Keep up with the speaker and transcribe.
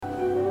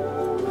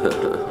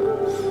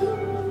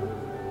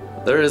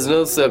There is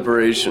no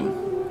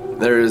separation.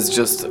 There is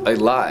just a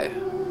lie.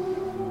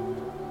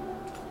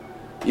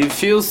 You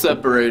feel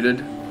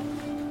separated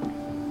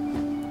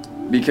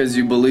because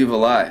you believe a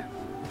lie.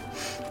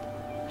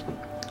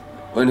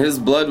 When his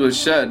blood was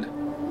shed,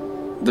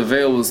 the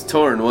veil was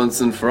torn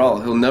once and for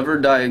all. He'll never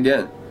die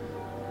again.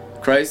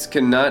 Christ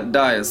cannot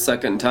die a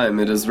second time,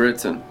 it is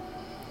written.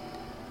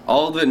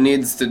 All that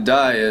needs to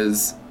die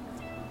is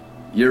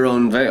your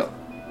own veil.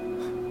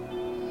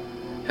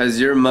 Has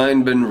your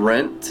mind been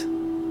rent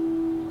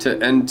to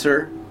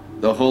enter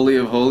the Holy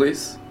of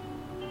Holies?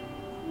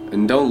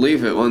 And don't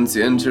leave it once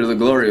you enter the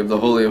glory of the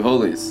Holy of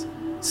Holies.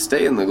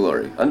 Stay in the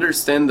glory.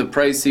 Understand the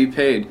price he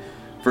paid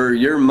for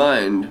your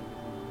mind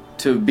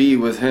to be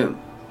with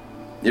him.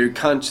 Your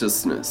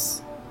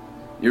consciousness,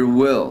 your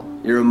will,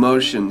 your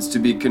emotions to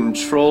be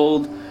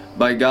controlled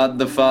by God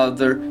the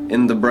Father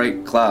in the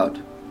bright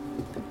cloud.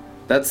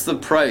 That's the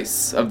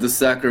price of the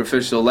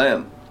sacrificial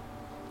lamb.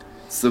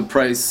 It's the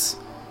price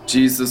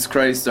Jesus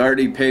Christ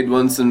already paid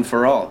once and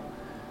for all.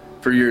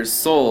 For your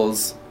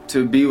souls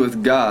to be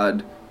with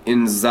God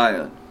in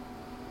Zion.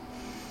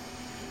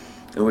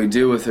 And we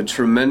deal with a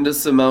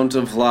tremendous amount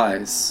of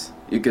lies.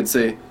 You could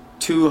say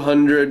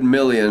 200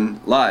 million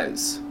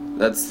lies.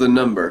 That's the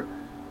number.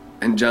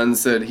 And John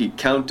said he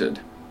counted.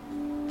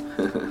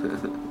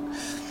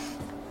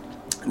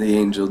 The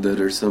angel did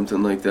or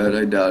something like that.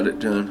 I doubt it,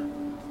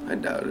 John. I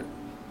doubt it.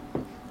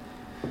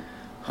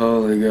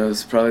 Holy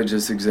Ghost, probably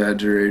just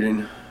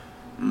exaggerating.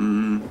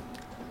 Yeah,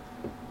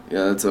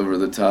 that's over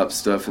the top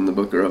stuff in the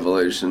book of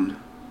Revelation.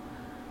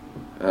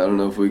 I don't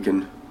know if we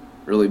can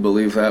really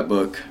believe that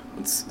book.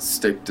 Let's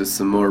stick to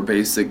some more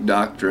basic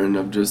doctrine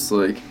of just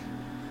like,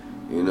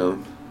 you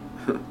know,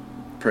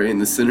 praying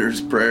the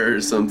sinner's prayer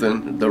or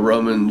something. The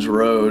Romans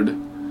road.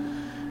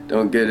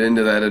 Don't get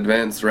into that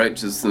advanced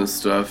righteousness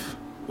stuff.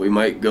 We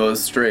might go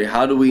astray.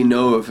 How do we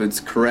know if it's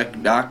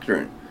correct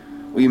doctrine?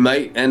 We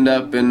might end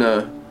up in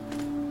a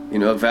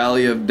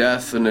valley of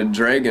death and a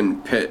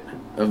dragon pit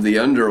of the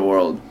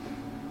underworld.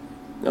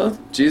 No,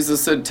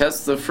 Jesus said,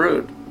 test the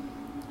fruit.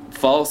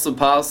 False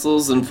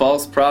apostles and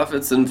false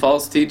prophets and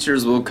false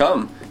teachers will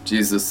come,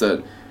 Jesus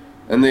said.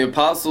 And the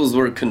apostles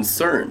were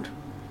concerned.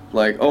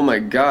 Like, oh my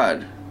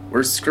God,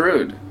 we're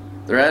screwed.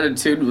 Their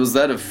attitude was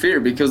that of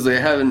fear because they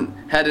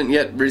hadn't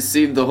yet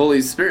received the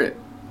Holy Spirit.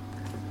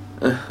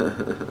 How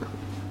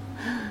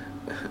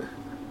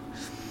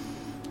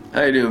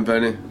you doing,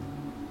 Penny?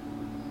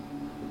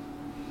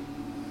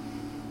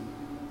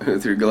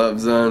 With your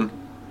gloves on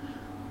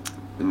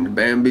and your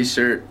Bambi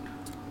shirt.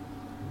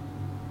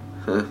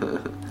 Yeah.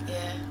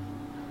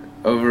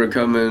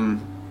 Overcoming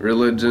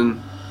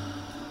religion.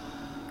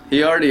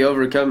 He already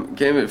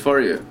overcame it for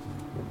you.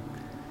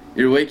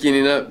 You're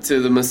waking up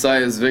to the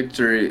Messiah's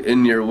victory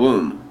in your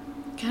womb.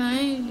 Can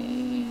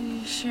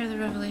I share the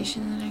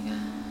revelation that I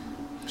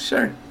got?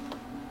 Sure.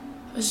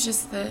 It was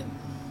just that,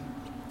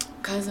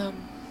 because, well,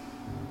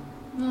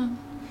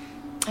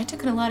 I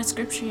took in a lot of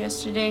scripture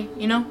yesterday,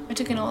 I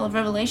took in all of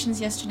Revelations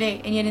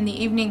yesterday, and yet in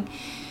the evening,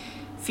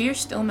 fear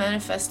still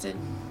manifested.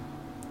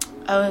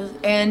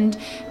 And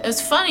it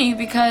was funny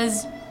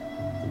because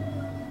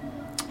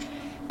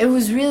it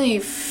was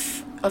really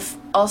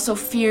also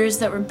fears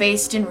that were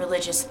based in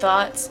religious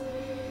thoughts.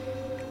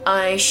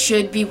 I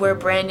should be where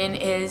Brandon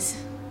is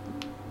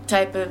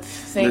type of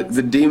thing.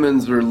 The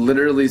demons were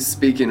literally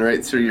speaking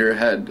right through your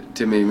head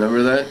to me.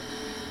 Remember that?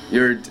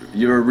 You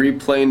were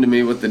replaying to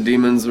me what the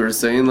demons were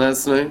saying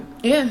last night?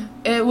 Yeah,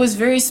 it was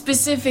very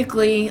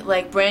specifically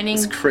like Brandon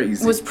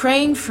was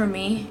praying for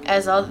me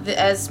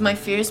as my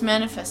fears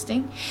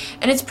manifesting,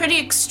 and it's pretty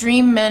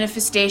extreme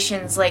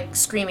manifestations like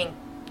screaming,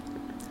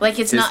 like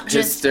it's not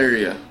just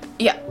hysteria.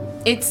 Yeah,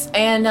 it's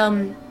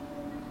and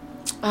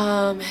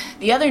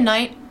the other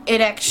night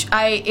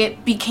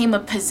it became a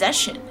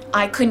possession.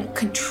 I couldn't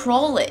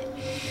control it,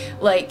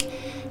 like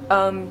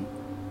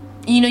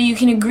you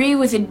can agree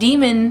with a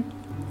demon.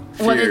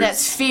 Whether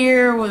that's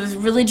fear, or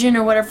religion,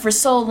 or whatever, for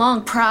so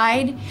long,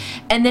 pride,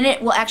 and then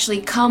it will actually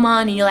come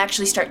on, and you'll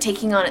actually start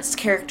taking on its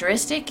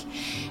characteristic,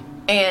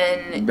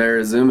 and bear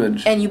its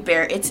image, and you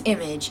bear its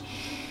image,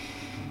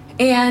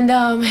 and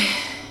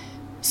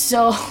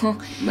so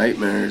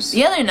nightmares.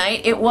 The other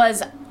night it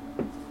was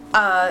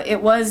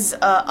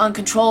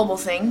uncontrollable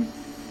thing,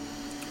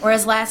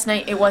 whereas last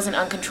night it wasn't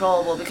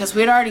uncontrollable because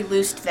we had already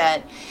loosed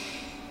that.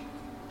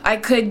 I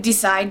could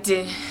decide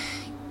to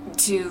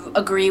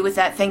agree with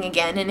that thing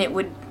again, and it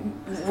would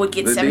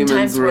get 7 times worse. The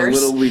demons were a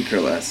little weaker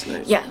last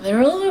night. Yeah, they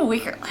were a little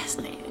weaker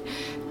last night.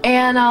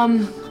 And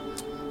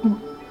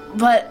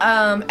but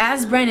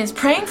as Brandon's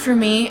praying for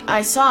me,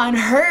 I saw and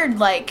heard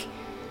like,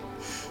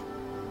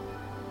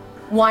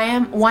 why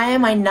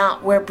am I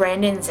not where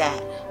Brandon's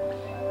at?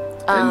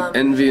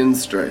 Envy and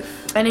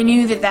strife. And I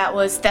knew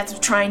that's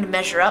trying to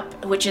measure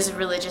up, which is a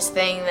religious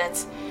thing.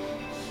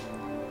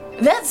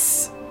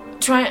 That's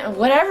trying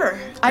whatever.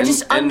 I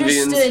just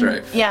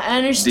understood. Yeah, I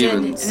understood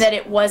demons. That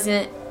it was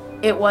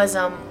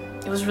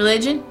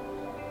religion.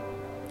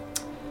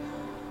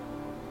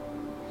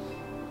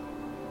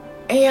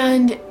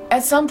 And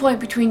at some point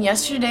between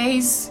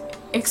yesterday's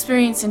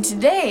experience and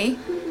today,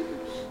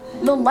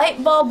 the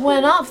light bulb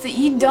went off that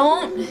you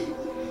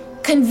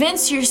don't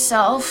convince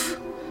yourself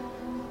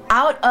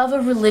out of a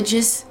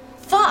religious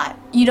thought.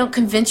 You don't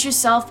convince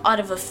yourself out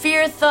of a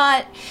fear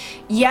thought.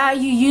 Yeah,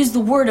 you use the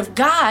word of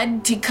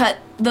God to cut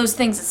those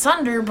things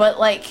asunder, but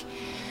like,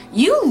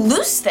 you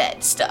loose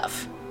that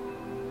stuff.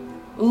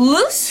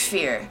 Loose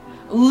fear,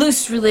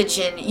 loose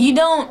religion. You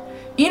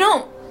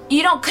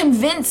don't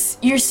convince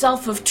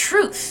yourself of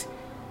truth.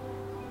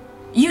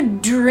 You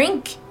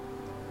drink.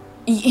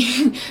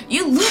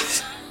 You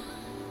lose.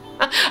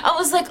 I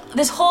was like,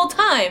 this whole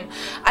time,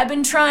 I've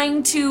been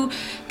trying to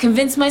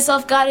convince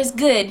myself God is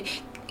good,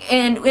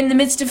 and in the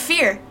midst of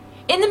fear.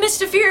 In the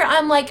midst of fear,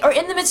 I'm like, or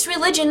in the midst of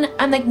religion,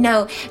 I'm like,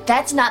 no,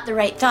 that's not the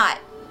right thought.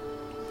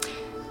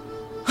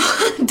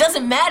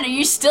 Doesn't matter,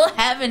 you're still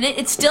having it,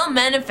 it's still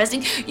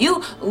manifesting,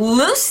 you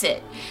loose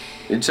it.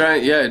 You're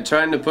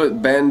trying to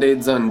put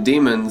band-aids on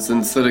demons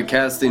instead of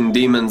casting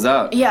demons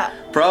out. Yeah.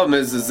 Problem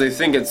is they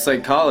think it's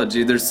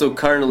psychology, they're so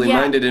carnally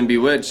minded and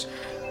bewitched.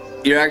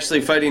 You're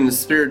actually fighting a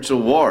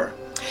spiritual war.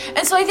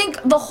 And so I think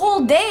the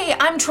whole day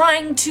I'm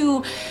trying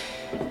to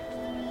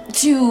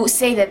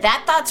say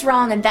that thought's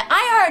wrong, and that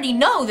I already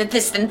know that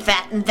this and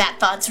that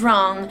thought's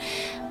wrong.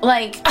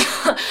 Like,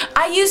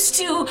 I used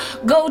to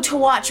go to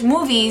watch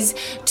movies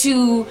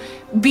to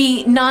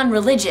be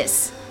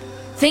non-religious,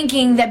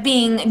 thinking that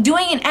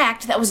doing an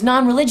act that was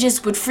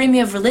non-religious would free me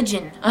of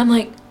religion. I'm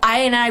like,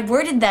 I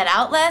worded that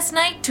out last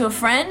night to a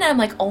friend, and I'm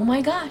like, oh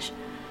my gosh.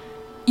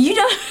 You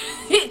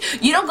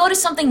don't go to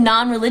something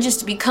non-religious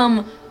to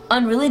become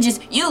unreligious.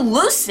 You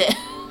loose it,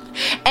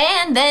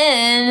 and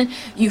then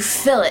you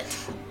fill it.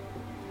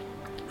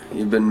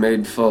 You've been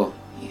made full.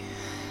 You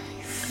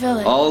fill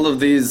it. All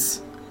of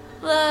these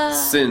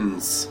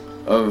sins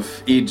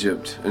of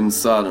Egypt and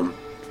Sodom,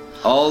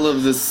 all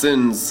of the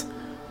sins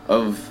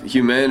of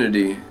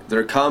humanity,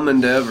 they're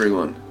common to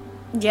everyone.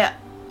 Yeah.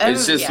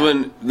 It's just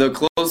when the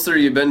closer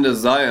you've been to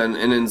Zion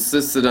and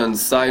insisted on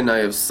Sinai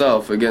of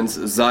self against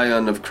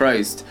Zion of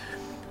Christ,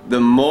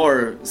 the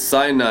more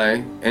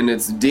Sinai and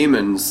its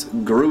demons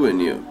grew in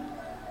you.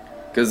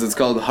 Because it's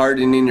called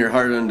hardening your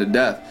heart unto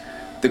death.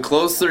 The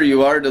closer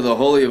you are to the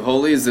Holy of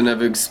Holies and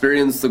have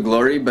experienced the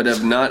glory but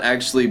have not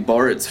actually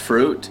bore its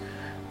fruit,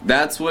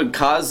 that's what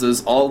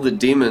causes all the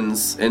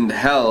demons in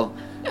hell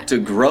to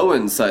grow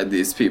inside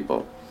these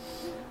people.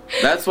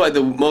 That's why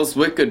the most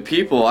wicked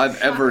people I've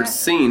ever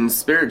seen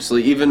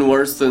spiritually, even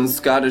worse than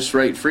Scottish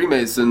Rite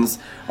Freemasons,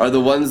 are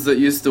the ones that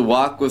used to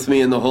walk with me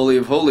in the Holy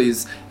of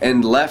Holies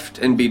and left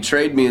and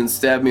betrayed me and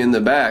stabbed me in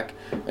the back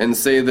and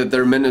say that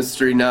their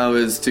ministry now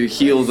is to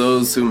heal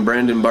those whom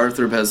Brandon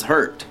Barthrop has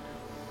hurt.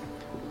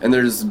 And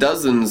there's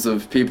dozens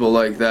of people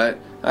like that.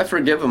 I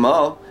forgive them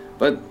all,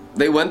 but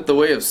they went the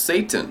way of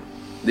Satan,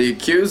 the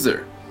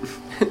accuser,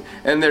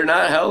 and they're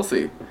not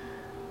healthy.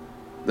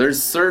 They're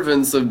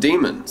servants of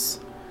demons.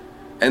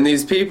 And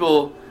these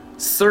people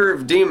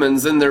serve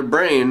demons in their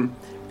brain,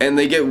 and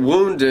they get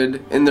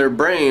wounded in their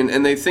brain,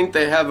 and they think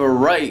they have a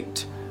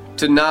right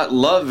to not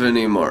love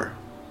anymore.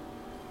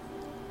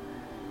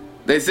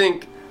 They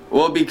think,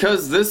 well,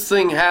 because this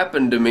thing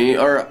happened to me,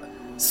 or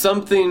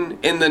something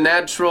in the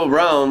natural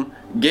realm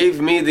gave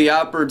me the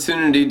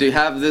opportunity to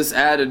have this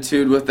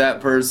attitude with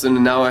that person,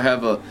 and now I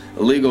have a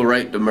legal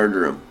right to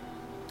murder him.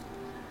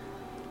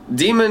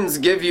 Demons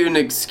give you an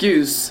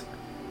excuse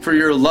for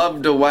your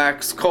love to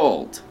wax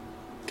cold.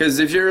 Because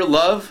if your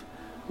love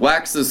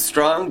waxes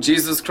strong,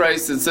 Jesus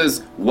Christ, it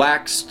says,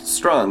 waxed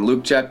strong.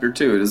 Luke chapter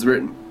 2, it is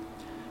written.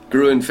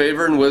 Grew in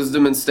favor and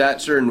wisdom and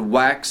stature and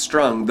waxed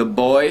strong. The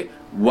boy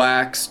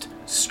waxed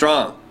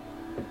strong.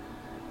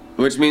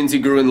 Which means he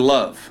grew in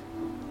love.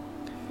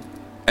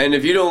 And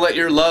if you don't let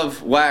your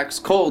love wax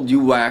cold,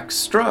 you wax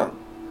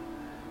strong.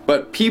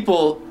 But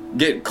people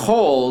get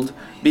cold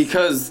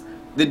because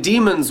the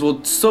demons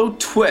will so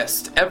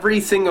twist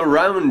everything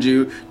around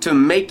you to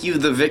make you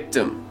the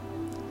victim.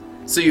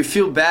 So you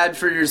feel bad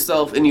for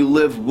yourself and you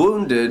live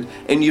wounded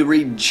and you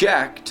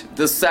reject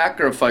the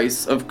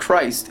sacrifice of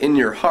Christ in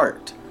your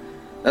heart.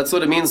 That's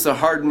what it means to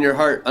harden your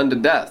heart unto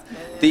death.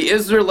 The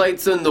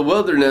Israelites in the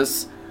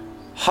wilderness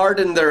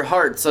hardened their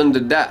hearts unto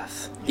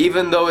death.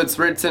 Even though it's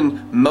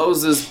written,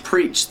 Moses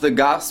preached the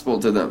gospel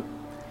to them.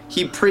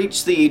 He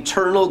preached the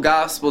eternal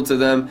gospel to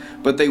them,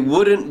 but they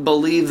wouldn't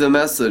believe the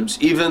message,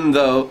 even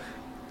though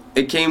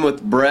it came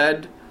with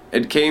bread,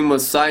 it came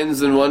with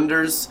signs and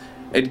wonders,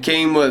 it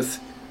came with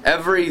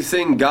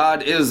everything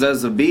God is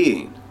as a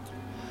being.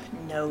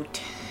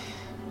 Note,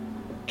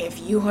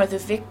 if you are the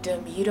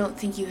victim, you don't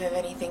think you have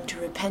anything to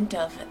repent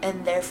of,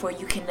 and therefore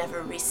you can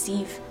never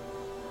receive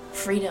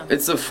freedom.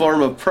 It's a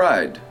form of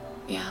pride.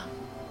 Yeah.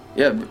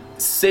 Yeah,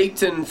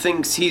 Satan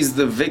thinks he's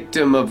the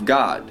victim of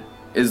God,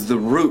 is the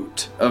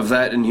root of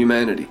that in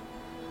humanity.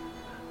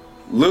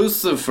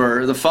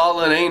 Lucifer, the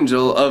fallen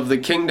angel of the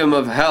kingdom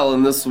of hell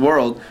in this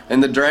world,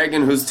 and the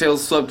dragon whose tail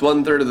swept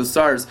 1/3 of the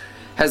stars,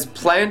 has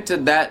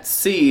planted that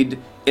seed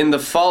in the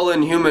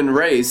fallen human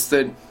race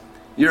that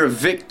you're a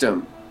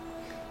victim.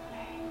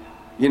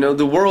 You know,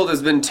 the world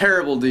has been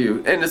terrible to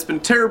you, and it's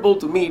been terrible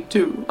to me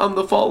too. I'm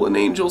the fallen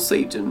angel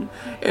Satan,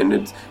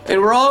 and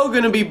we're all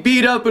gonna be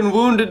beat up and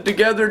wounded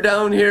together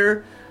down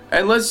here,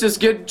 and let's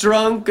just get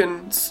drunk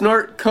and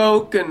snort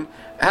coke and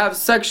have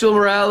sexual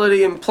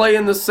morality and play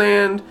in the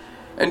sand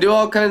and do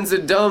all kinds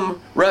of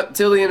dumb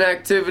reptilian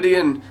activity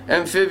and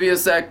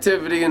amphibious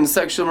activity and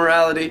sexual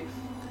morality,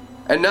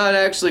 and not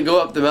actually go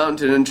up the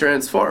mountain and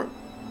transform.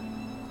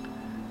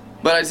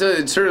 But I tell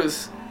you the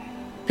truth,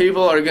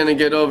 people are going to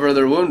get over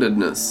their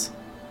woundedness.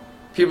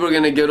 People are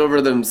going to get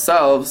over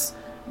themselves,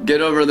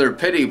 get over their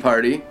pity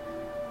party,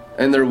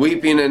 and their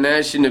weeping and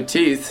gnashing of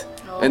teeth,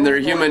 and their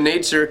human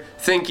nature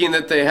thinking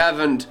that they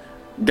haven't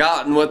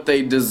gotten what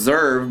they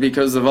deserve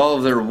because of all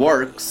of their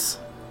works.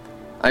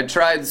 I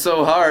tried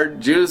so hard.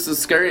 Judas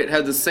Iscariot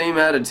had the same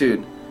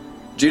attitude.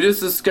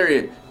 Judas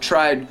Iscariot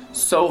tried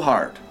so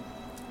hard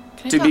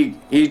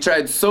he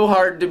tried so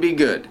hard to be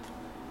good.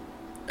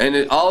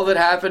 And all that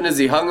happened is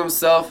he hung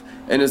himself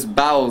and his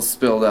bowels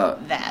spilled out.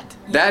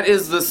 That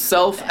is the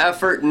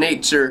self-effort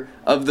nature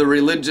of the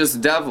religious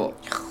devil.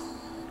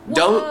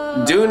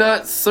 Do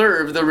not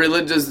serve the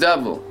religious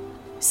devil.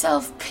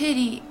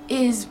 Self-pity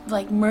is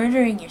like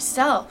murdering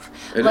yourself.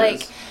 It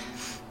is.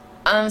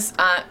 I'm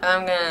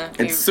gonna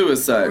be It's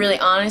suicide. really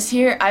honest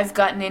here. I've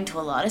gotten into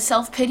a lot of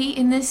self-pity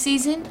in this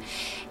season,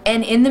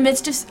 and in the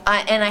midst of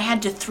and I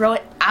had to throw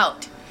it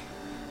out,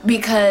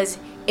 because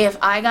if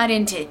I got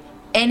into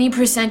any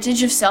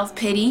percentage of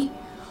self-pity,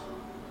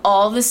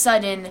 all of a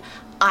sudden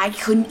I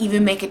couldn't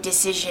even make a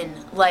decision.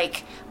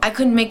 Like, I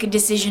couldn't make a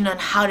decision on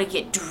how to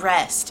get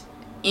dressed.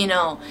 You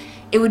know,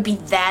 it would be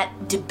that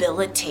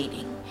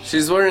debilitating.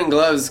 She's wearing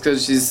gloves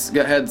because she's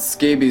had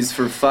scabies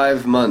for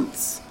 5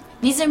 months.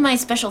 These are my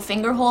special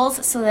finger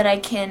holes so that I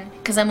can,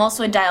 because I'm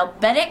also a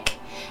diabetic,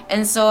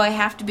 and so I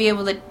have to be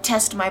able to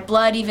test my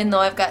blood even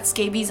though I've got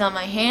scabies on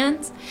my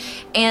hands.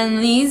 And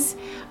these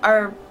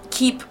are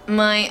keep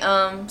my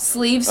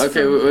sleeves.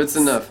 Okay, it's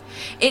enough.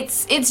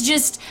 It's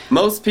just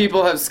most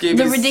people have scabies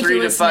 3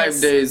 to 5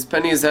 ridiculousness. days.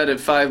 Penny's had it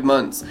 5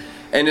 months,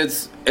 and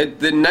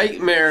the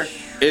nightmare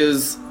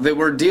is that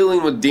we're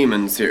dealing with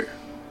demons here,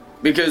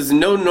 because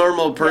no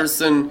normal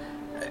person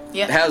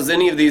has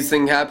any of these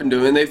things happen to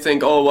them, and they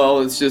think, oh well,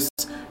 it's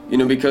just, you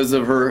know, because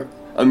of her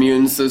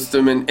immune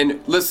system. And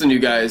listen, you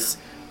guys,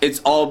 it's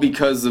all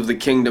because of the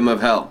kingdom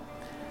of hell.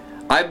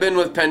 I've been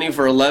with Penny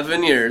for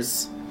 11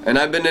 years, and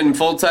I've been in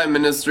full-time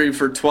ministry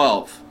for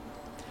 12.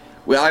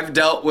 I've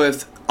dealt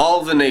with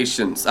all the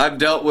nations. I've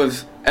dealt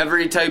with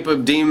every type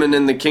of demon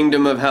in the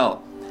kingdom of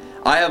hell.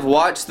 I have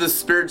watched the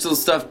spiritual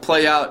stuff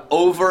play out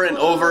over and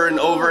over and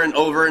over and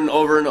over and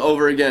over and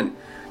over again.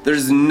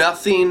 There's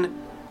nothing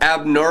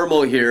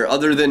abnormal here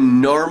other than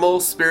normal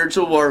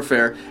spiritual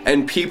warfare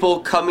and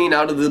people coming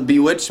out of the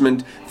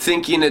bewitchment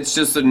thinking it's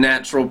just a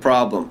natural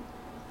problem.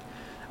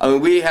 I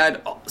mean, we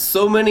had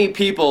so many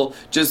people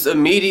just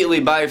immediately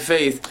by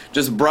faith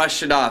just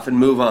brush it off and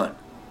move on.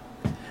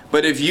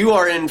 But if you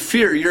are in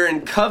fear, you're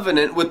in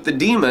covenant with the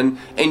demon,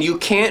 and you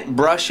can't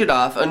brush it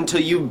off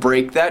until you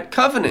break that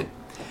covenant.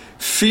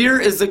 Fear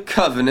is a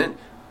covenant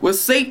with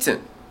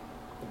Satan.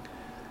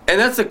 And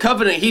that's a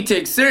covenant he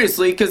takes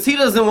seriously because he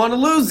doesn't want to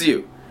lose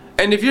you.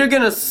 And if you're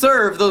going to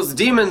serve those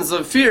demons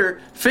of fear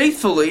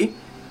faithfully,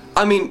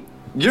 I mean,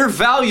 you're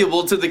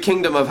valuable to the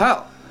kingdom of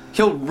hell.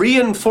 He'll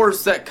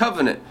reinforce that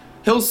covenant.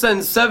 He'll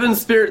send 7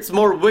 spirits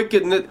more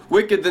wicked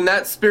than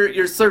that spirit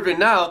you're serving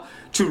now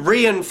to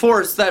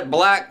reinforce that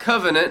black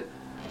covenant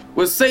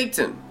with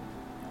Satan.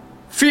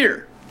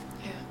 Fear.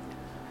 Yeah.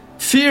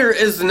 Fear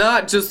is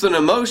not just an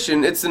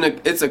emotion, it's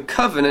a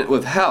covenant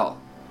with hell.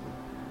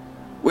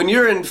 When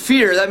you're in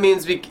fear, that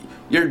means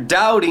you're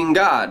doubting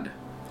God.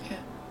 Yeah.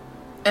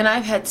 And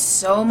I've had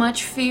so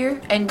much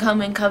fear and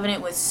come in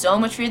covenant with so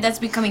much fear that's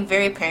becoming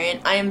very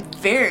apparent. I am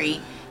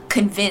very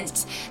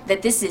convinced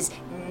that this is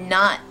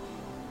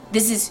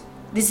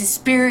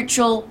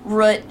spiritual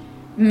root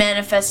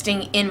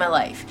manifesting in my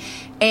life.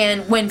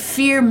 And when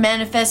fear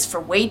manifests for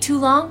way too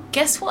long,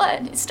 guess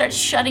what? It starts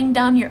shutting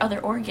down your other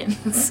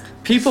organs.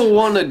 People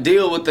want to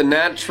deal with the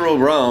natural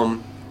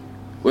realm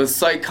with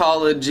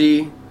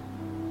psychology,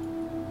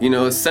 you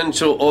know,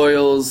 essential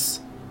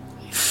oils,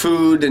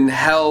 food and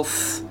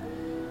health,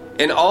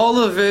 and all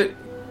of it,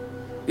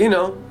 you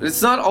know,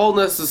 it's not all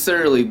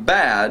necessarily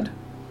bad,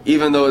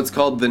 even though it's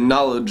called the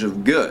knowledge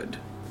of good.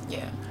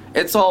 Yeah.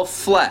 It's all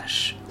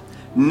flesh.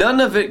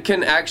 None of it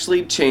can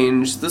actually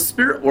change the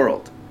spirit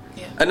world.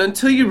 Yeah. And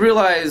until you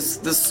realize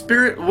the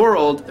spirit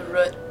world The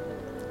root.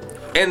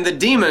 and the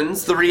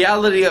demons, the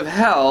reality of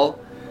hell,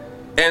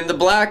 and the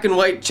black and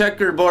white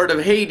checkerboard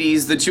of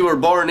Hades that you were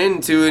born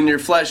into in your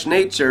flesh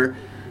nature,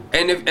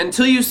 and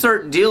until you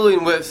start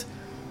dealing with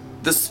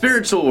the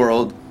spiritual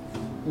world,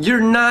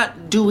 you're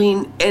not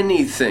doing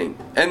anything.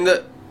 And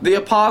the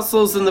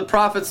apostles and the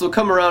prophets will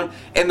come around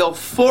and they'll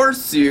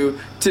force you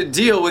to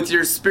deal with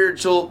your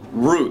spiritual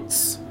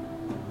roots.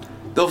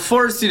 They'll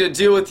force you to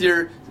deal with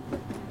your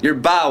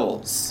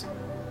bowels,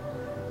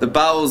 the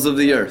bowels of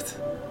the earth,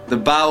 the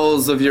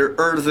bowels of your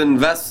earthen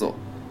vessel,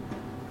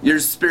 your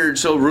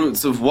spiritual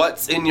roots of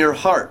what's in your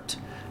heart,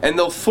 And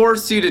they'll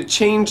force you to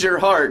change your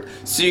heart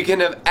so you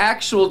can have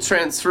actual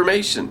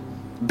transformation,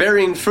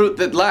 bearing fruit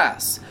that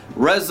lasts,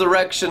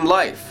 resurrection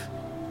life,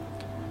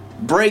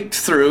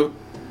 breakthrough,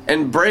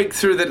 and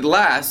breakthrough that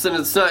lasts. And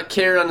it's not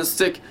carrot on a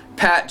stick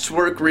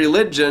patchwork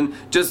religion,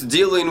 just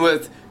dealing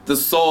with the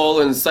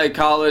soul and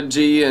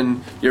psychology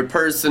and your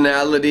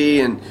personality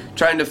and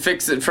trying to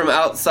fix it from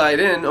outside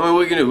in. I mean,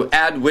 we're going to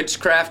add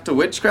witchcraft to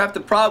witchcraft.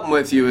 The problem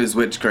with you is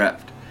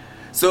witchcraft.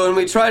 So when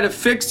we try to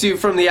fix you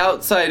from the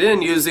outside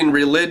in using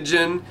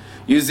religion,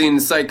 using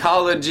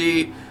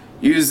psychology,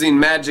 using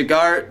magic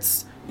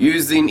arts,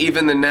 using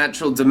even the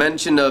natural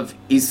dimension of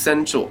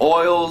essential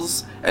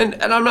oils, and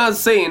I'm not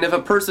saying if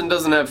a person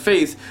doesn't have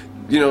faith,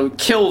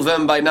 kill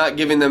them by not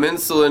giving them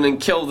insulin and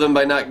kill them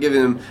by not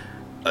giving them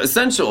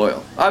essential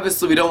oil.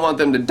 Obviously, we don't want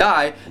them to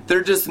die.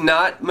 They're just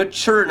not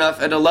mature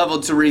enough at a level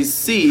to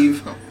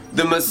receive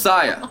the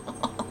Messiah.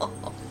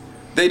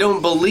 They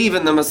don't believe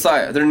in the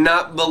Messiah. They're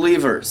not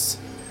believers.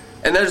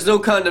 And there's no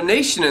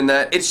condemnation in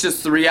that. It's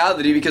just the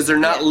reality because they're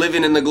not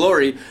living in the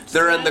glory.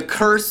 They're in the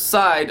cursed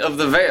side of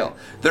the veil.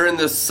 They're in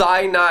the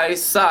Sinai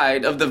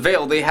side of the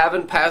veil. They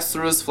haven't passed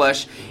through his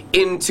flesh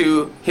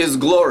into his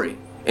glory,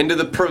 into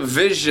the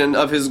provision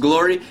of his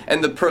glory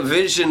and the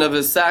provision of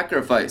his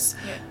sacrifice.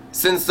 Yeah.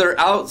 Since they're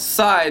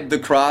outside the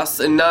cross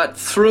and not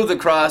through the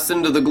cross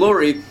into the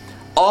glory,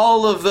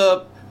 all of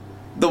the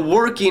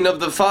working of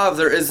the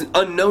Father is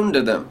unknown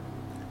to them.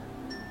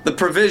 The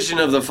provision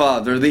of the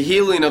Father, the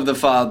healing of the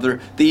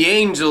Father, the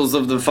angels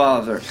of the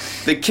Father,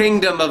 the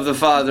kingdom of the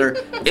Father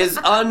is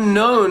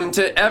unknown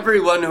to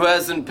everyone who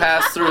hasn't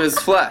passed through his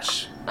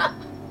flesh.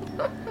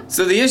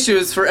 So the issue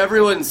is for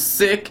everyone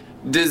sick,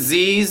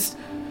 diseased,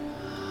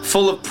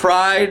 full of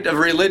pride, of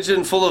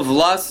religion, full of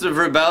lust, of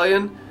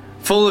rebellion,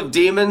 full of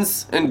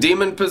demons and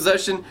demon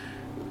possession.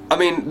 I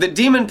mean, the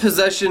demon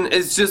possession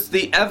is just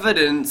the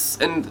evidence,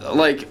 and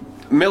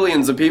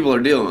millions of people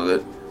are dealing with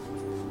it.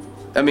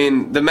 I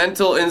mean, the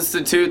mental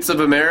institutes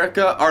of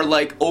America are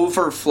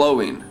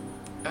overflowing.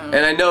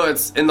 And I know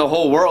it's in the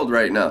whole world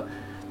right now.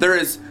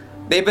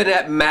 They've been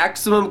at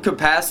maximum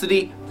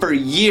capacity for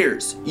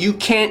years. You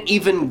can't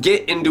even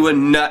get into a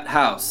nut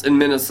house in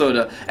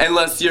Minnesota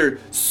unless you're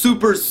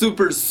super,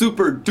 super,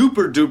 super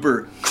duper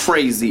duper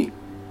crazy.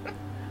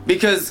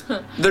 Because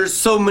there's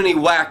so many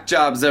whack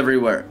jobs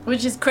everywhere.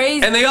 Which is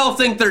crazy. And they all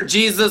think they're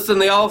Jesus,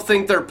 and they all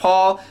think they're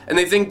Paul, and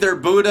they think they're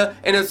Buddha,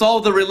 and it's all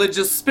the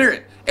religious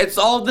spirit. It's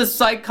all the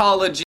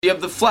psychology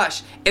of the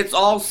flesh. It's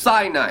all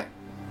Sinai.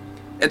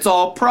 It's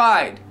all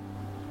pride.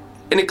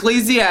 In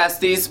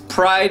Ecclesiastes,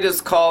 pride is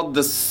called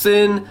the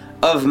sin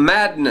of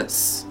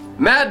madness.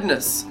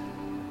 Madness.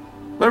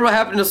 Remember what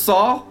happened to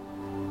Saul?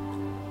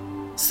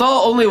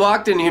 Saul only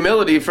walked in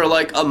humility for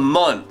a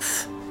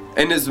month,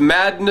 and his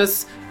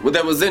madness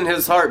that was in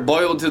his heart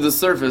boiled to the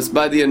surface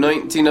by the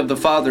anointing of the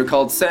Father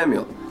called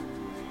Samuel.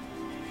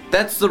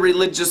 That's the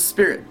religious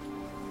spirit.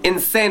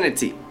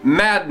 Insanity,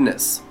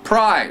 madness,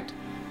 pride,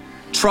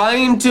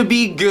 trying to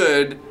be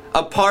good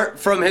apart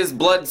from his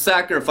blood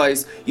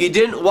sacrifice. You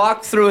didn't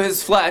walk through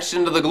his flesh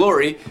into the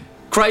glory.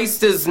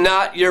 Christ is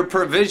not your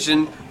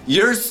provision.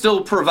 You're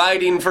still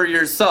providing for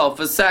yourself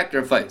a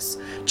sacrifice.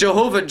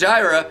 Jehovah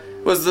Jireh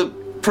was the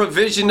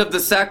provision of the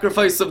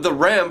sacrifice of the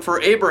ram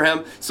for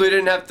Abraham so he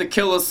didn't have to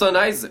kill his son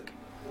Isaac.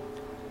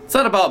 It's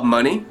not about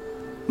money.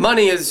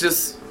 Money is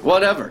just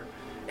whatever.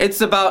 It's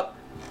about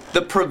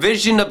the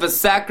provision of a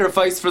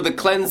sacrifice for the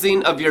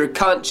cleansing of your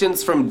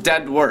conscience from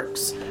dead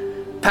works,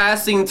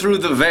 passing through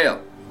the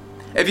veil.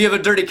 If you have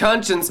a dirty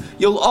conscience,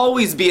 you'll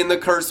always be in the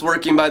curse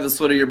working by the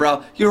sweat of your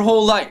brow your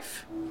whole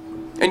life.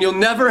 And you'll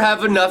never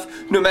have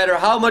enough no matter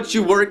how much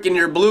you work in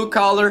your blue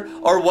collar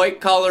or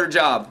white collar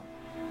job.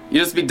 You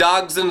just be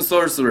dogs and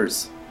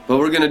sorcerers. But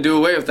we're going to do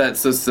away with that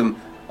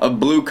system of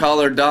blue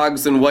collar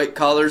dogs and white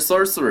collar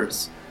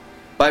sorcerers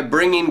by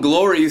bringing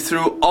glory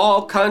through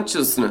all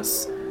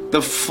consciousness.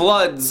 The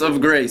floods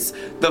of grace,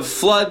 the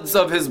floods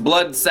of his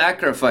blood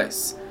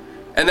sacrifice.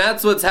 And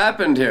that's what's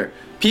happened here.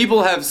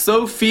 People have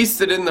so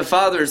feasted in the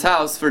Father's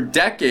house for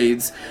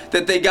decades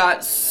that they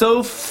got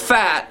so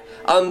fat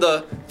on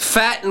the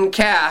fattened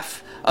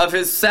calf of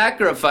his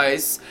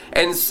sacrifice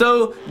and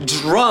so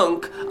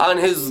drunk on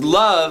his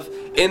love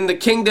in the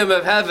kingdom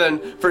of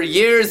heaven for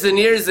years and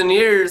years and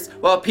years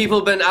while people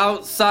have been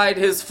outside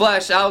his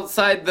flesh,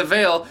 outside the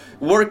veil,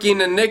 working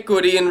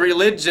iniquity and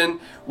religion,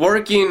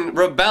 working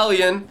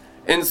rebellion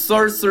and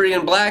sorcery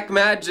and black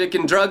magic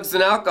and drugs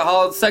and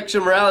alcohol and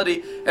sexual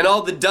morality and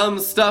all the dumb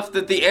stuff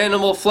that the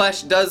animal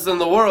flesh does in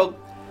the world.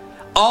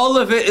 All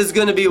of it is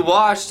going to be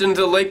washed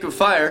into the lake of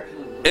fire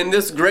in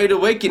this great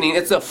awakening.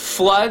 It's a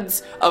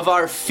floods of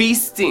our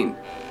feasting.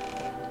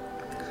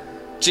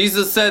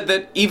 Jesus said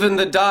that even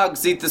the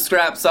dogs eat the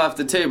scraps off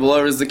the table.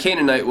 Or was the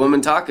Canaanite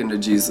woman talking to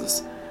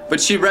Jesus? But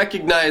she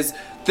recognized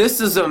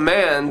this is a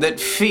man that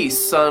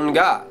feasts on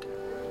God.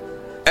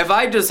 If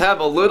I just have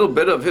a little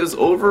bit of his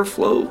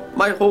overflow,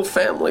 my whole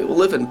family will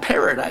live in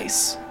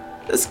paradise.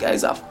 This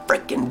guy's a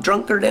frickin'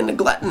 drunkard and a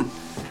glutton.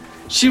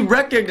 She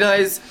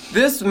recognized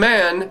this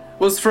man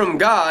was from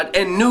God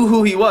and knew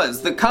who he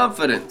was. The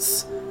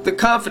confidence, the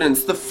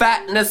confidence, the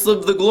fatness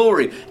of the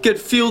glory, could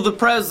feel the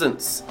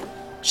presence.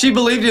 She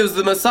believed he was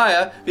the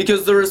Messiah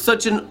because there was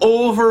such an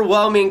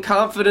overwhelming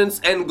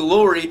confidence and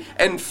glory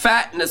and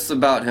fatness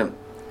about him.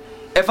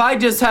 If I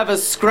just have a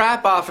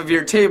scrap off of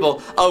your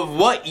table of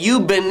what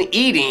you've been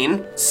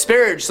eating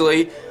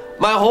spiritually,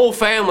 my whole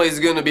family is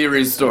going to be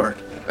restored.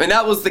 And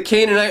that was the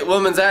Canaanite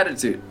woman's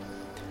attitude.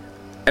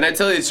 And I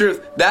tell you the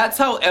truth, that's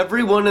how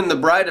everyone in the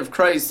bride of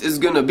Christ is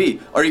going to be.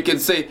 Or you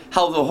could say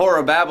how the whore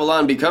of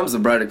Babylon becomes the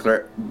bride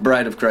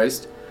of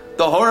Christ.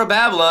 The whore of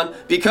Babylon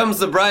becomes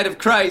the bride of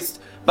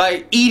Christ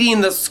by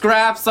eating the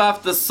scraps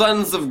off the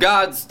sons of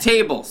God's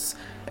tables.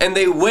 And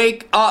they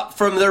wake up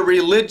from their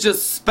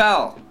religious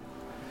spell.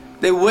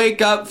 They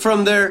wake up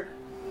from their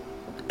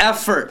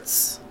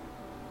efforts.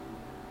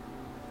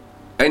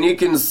 And you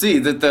can see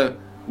that the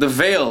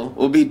veil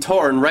will be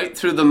torn right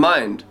through the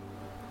mind.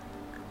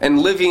 And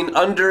living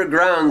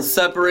underground,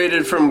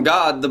 separated from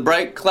God, the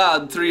bright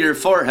cloud through your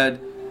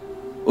forehead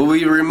will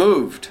be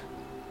removed.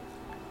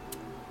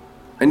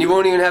 And you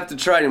won't even have to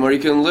try anymore. You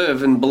can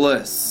live in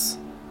bliss.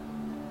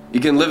 You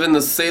can live in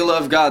the Selah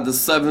of God, the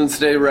seventh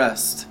day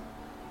rest,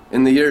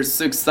 in the year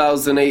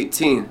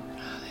 6018.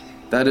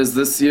 That is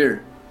this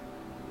year.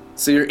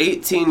 So you're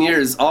 18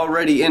 years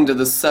already into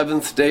the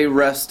seventh day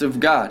rest of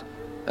God.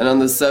 And on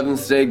the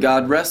seventh day,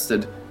 God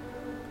rested.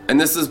 And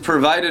this is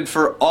provided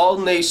for all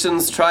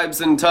nations,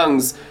 tribes, and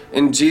tongues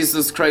in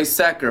Jesus Christ's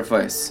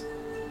sacrifice.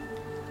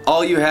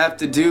 All you have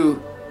to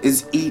do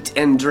is eat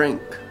and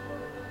drink.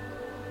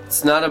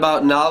 It's not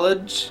about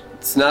knowledge.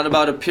 It's not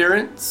about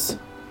appearance.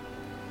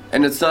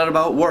 And it's not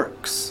about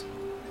works.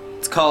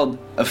 It's called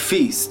a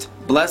feast.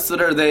 Blessed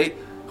are they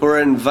who are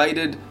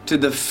invited to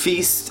the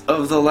feast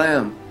of the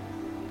Lamb.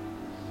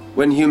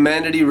 When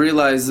humanity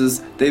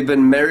realizes they've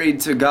been married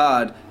to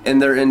God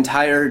and their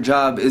entire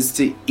job is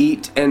to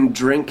eat and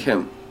drink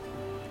Him.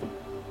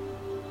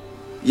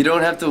 You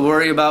don't have to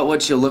worry about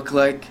what you look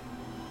like.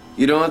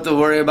 You don't have to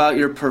worry about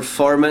your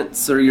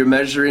performance or your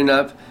measuring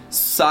up.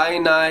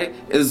 Sinai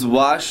is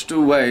washed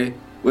away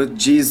with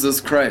Jesus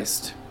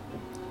Christ,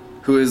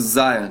 who is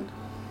Zion.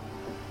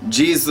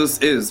 Jesus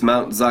is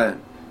Mount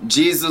Zion.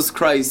 Jesus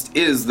Christ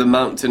is the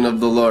mountain of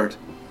the Lord.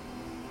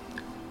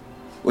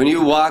 When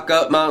you walk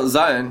up Mount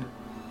Zion,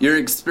 you're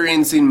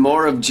experiencing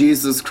more of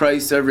Jesus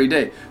Christ every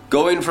day.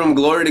 Going from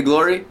glory to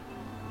glory,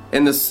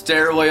 in the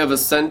stairway of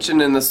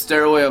ascension, in the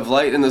stairway of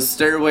light, in the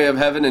stairway of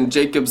heaven, and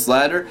Jacob's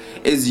ladder,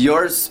 is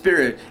your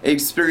spirit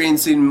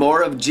experiencing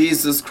more of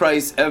Jesus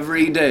Christ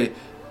every day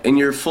in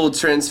your full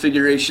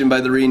transfiguration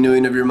by the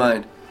renewing of your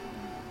mind.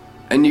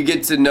 And you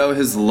get to know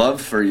His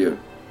love for you.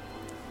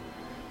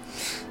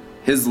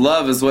 His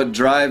love is what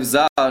drives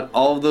out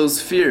all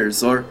those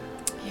fears, or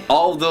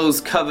all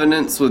those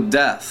covenants with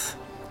death.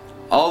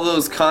 All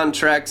those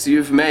contracts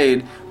you've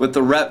made with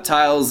the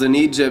reptiles in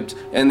Egypt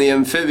and the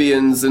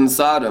amphibians in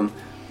Sodom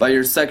by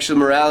your sexual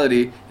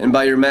morality and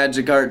by your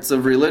magic arts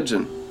of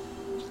religion.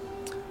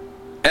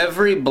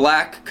 Every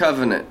black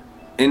covenant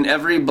in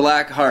every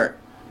black heart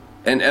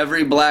and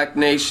every black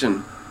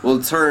nation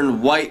will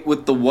turn white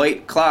with the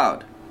white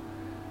cloud.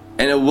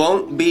 And it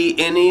won't be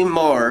any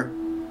more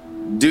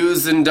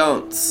do's and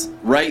don'ts,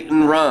 right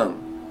and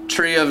wrong,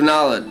 tree of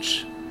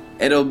knowledge.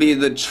 It'll be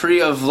the tree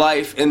of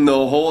life in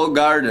the whole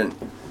garden.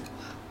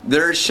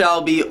 There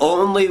shall be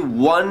only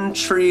one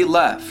tree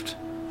left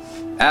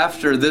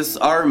after this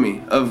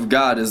army of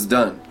God is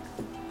done.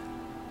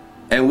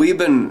 And we've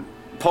been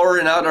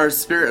pouring out our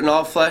spirit in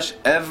all flesh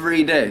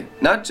every day.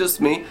 Not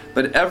just me,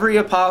 but every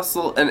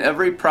apostle and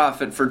every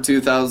prophet for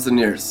 2,000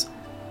 years.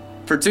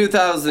 For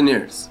 2,000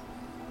 years.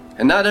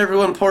 And not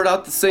everyone poured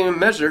out the same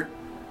measure.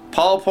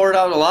 Paul poured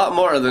out a lot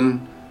more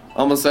than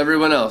almost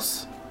everyone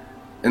else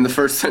in the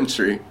first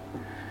century.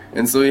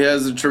 And so he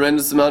has a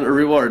tremendous amount of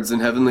rewards in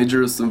heavenly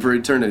Jerusalem for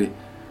eternity.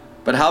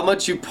 But how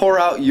much you pour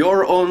out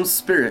your own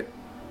spirit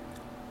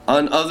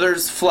on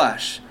others'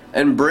 flesh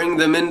and bring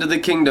them into the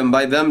kingdom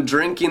by them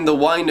drinking the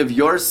wine of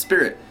your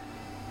spirit.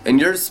 And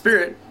your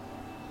spirit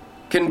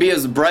can be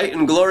as bright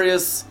and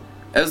glorious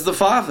as the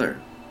Father,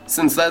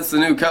 since that's the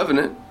new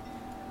covenant,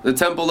 the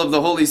temple of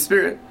the Holy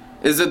Spirit.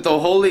 Is it the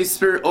Holy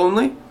Spirit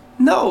only?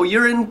 No,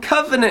 you're in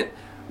covenant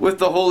with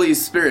the Holy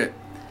Spirit.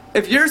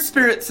 If your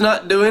spirit's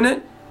not doing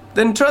it,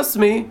 then trust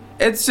me,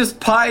 it's just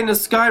pie in the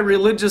sky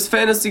religious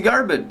fantasy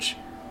garbage.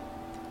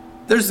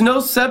 There's no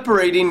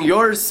separating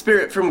your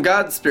spirit from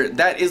God's spirit.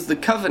 That is the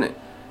covenant.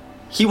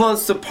 He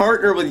wants to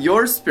partner with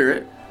your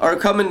spirit, or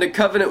come into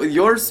covenant with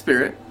your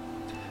spirit,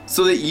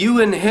 so that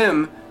you and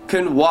Him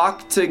can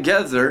walk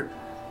together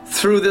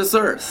through this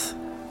earth,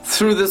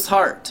 through this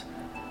heart,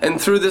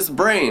 and through this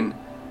brain.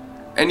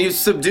 And you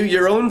subdue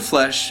your own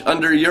flesh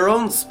under your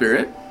own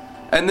spirit,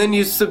 and then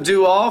you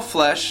subdue all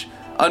flesh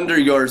under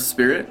your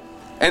spirit.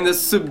 And the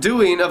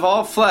subduing of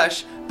all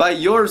flesh by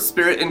your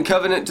spirit in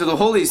covenant to the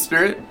Holy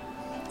Spirit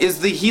is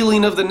the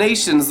healing of the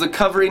nations, the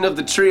covering of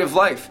the tree of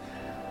life.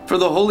 For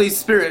the Holy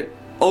Spirit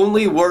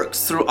only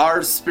works through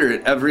our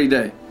spirit every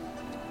day.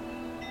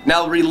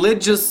 Now,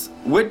 religious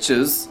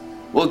witches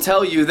will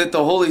tell you that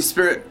the Holy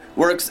Spirit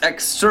works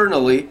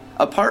externally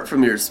apart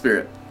from your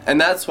spirit. And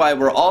that's why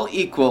we're all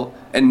equal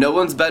and no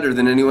one's better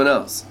than anyone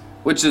else,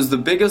 which is the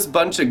biggest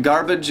bunch of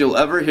garbage you'll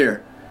ever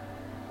hear.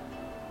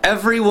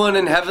 Everyone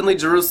in heavenly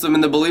Jerusalem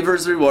in the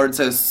believer's rewards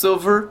has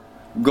silver,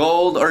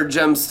 gold, or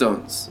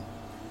gemstones.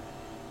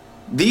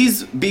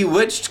 These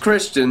bewitched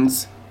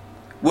Christians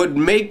would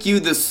make you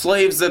the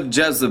slaves of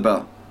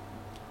Jezebel.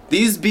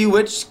 These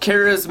bewitched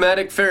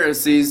charismatic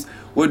Pharisees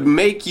would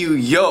make you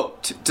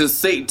yoked to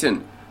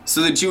Satan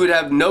so that you would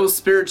have no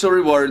spiritual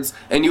rewards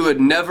and you would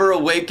never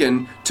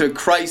awaken to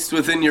Christ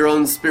within your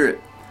own spirit.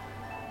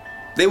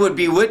 They would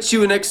bewitch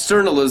you in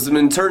externalism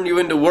and turn you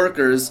into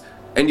workers,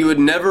 and you would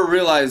never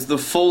realize the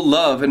full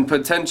love and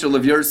potential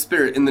of your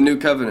spirit in the new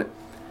covenant.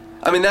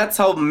 I mean, that's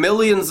how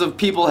millions of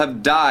people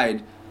have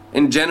died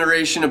in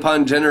generation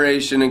upon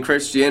generation in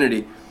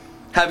Christianity,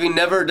 having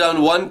never done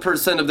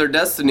 1% of their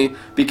destiny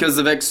because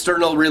of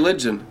external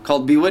religion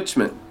called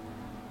bewitchment.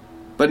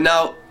 But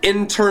now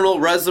internal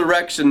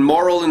resurrection,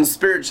 moral and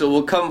spiritual,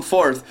 will come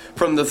forth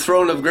from the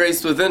throne of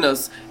grace within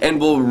us and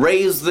will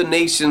raise the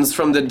nations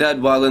from the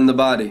dead while in the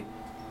body.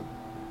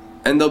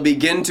 And they'll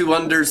begin to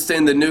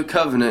understand the new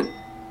covenant,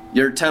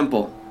 your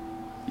temple,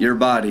 your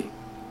body.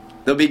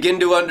 They'll begin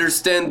to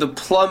understand the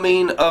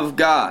plumbing of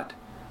God,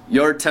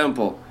 your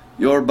temple,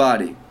 your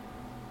body.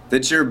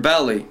 That your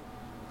belly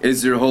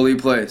is your holy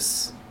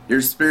place,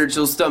 your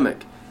spiritual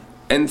stomach.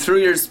 And through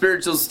your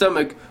spiritual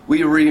stomach,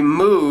 we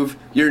remove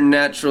your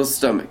natural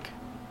stomach.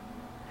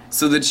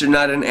 So that you're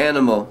not an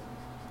animal.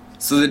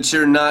 So that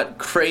you're not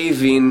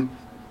craving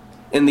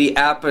in the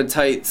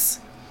appetites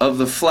of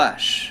the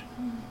flesh.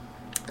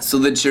 So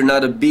that you're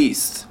not a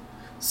beast.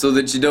 So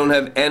that you don't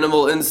have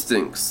animal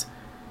instincts.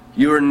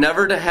 You are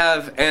never to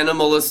have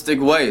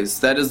animalistic ways.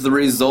 That is the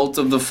result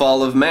of the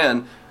fall of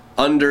man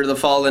under the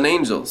fallen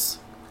angels.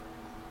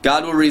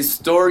 God will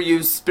restore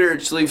you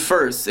spiritually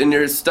first in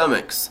your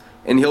stomachs.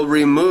 And He'll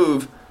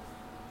remove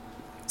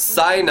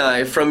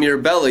Sinai from your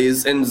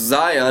bellies, and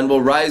Zion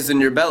will rise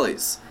in your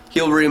bellies.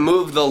 He'll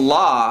remove the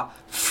law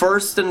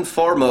first and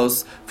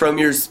foremost from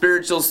your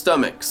spiritual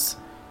stomachs.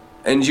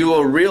 And you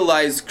will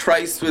realize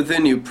Christ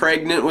within you,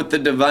 pregnant with the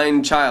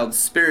divine child,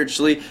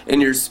 spiritually in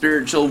your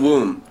spiritual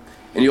womb.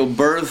 And you'll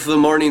birth the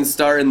morning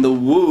star in the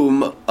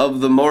womb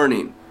of the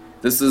morning.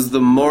 This is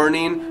the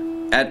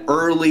morning at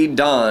early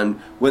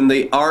dawn when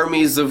the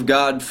armies of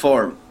God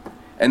form.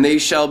 And they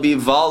shall be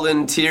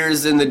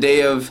volunteers in the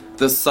day of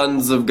the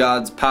sons of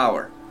God's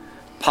power.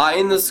 Pie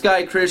in the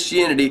sky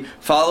Christianity,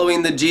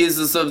 following the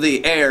Jesus of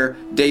the air,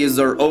 days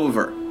are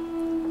over.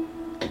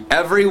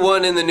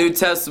 Everyone in the New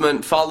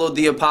Testament followed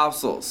the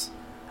apostles.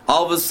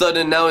 All of a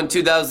sudden now in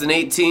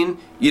 2018,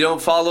 you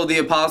don't follow the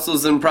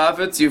apostles and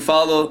prophets, you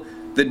follow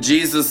the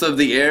Jesus of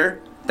the air.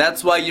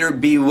 That's why you're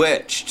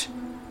bewitched.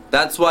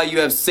 That's why you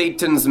have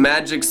Satan's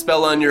magic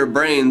spell on your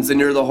brains and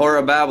you're the whore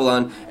of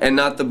Babylon and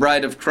not the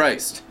bride of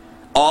Christ.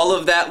 All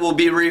of that will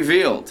be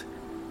revealed.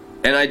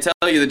 And I tell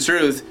you the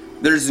truth,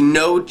 there's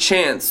no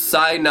chance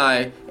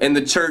Sinai and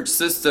the church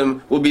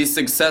system will be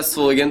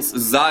successful against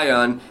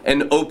Zion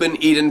and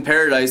open Eden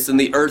paradise and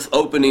the earth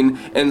opening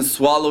and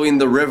swallowing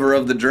the river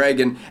of the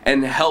dragon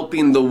and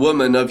helping the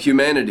woman of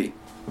humanity.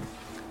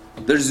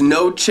 There's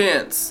no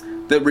chance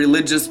that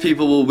religious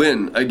people will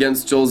win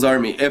against Joel's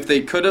army. If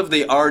they could have,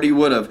 they already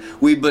would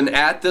have. We've been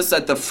at this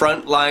at the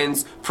front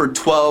lines for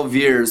 12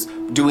 years,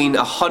 doing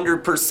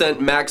 100%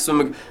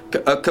 maximum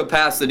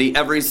capacity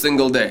every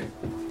single day.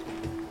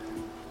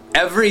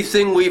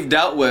 Everything we've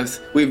dealt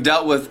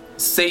with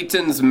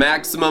Satan's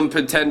maximum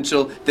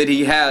potential that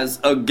he has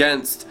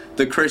against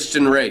the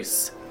Christian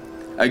race,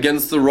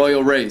 against the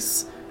royal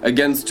race,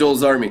 against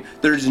Joel's army.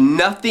 There's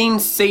nothing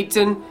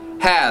Satan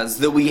has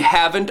that we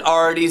haven't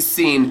already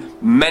seen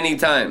many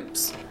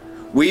times.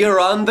 We are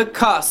on the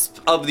cusp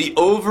of the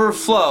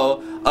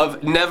overflow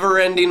of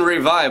never-ending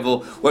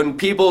revival when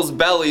people's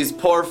bellies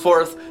pour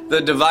forth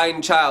the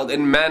divine child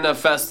and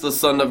manifest the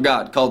Son of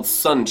God, called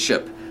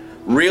sonship.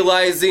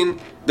 Realizing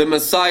the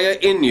Messiah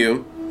in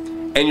you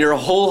and your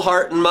whole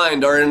heart and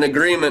mind are in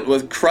agreement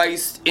with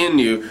Christ in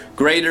you,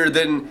 greater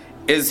than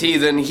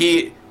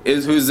he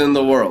is who's in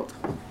the world.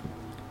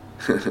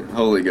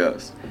 Holy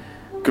Ghost.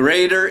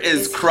 Greater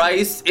is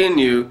Christ in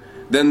you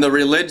than the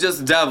religious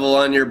devil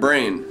on your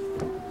brain,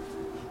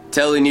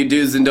 telling you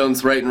do's and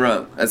don'ts, right and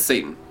wrong. That's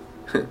Satan.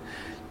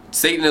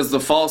 Satan is the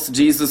false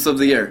Jesus of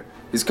the air.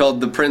 He's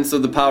called the prince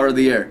of the power of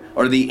the air,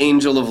 or the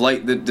angel of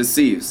light that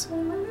deceives.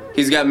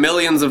 He's got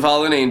millions of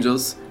fallen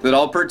angels that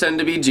all pretend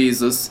to be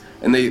Jesus,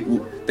 and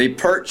they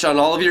perch on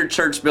all of your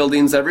church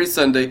buildings every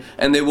Sunday,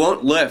 and they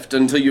won't lift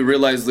until you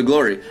realize the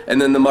glory.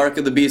 And then the mark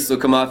of the beast will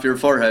come off your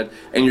forehead,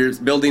 and your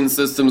building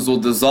systems will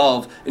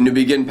dissolve, and you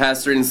begin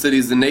pastoring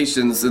cities and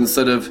nations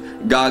instead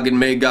of Gog and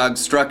Magog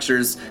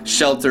structures,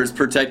 shelters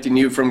protecting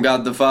you from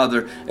God the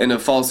Father and a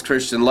false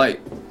Christian light.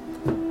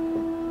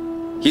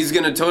 He's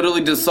going to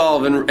totally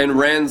dissolve and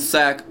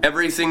ransack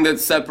everything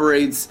that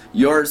separates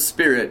your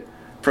spirit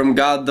from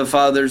God the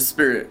Father's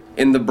Spirit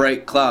in the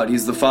bright cloud.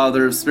 He's the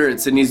Father of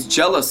spirits, and He's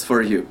jealous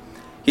for you.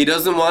 He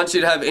doesn't want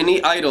you to have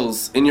any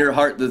idols in your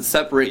heart that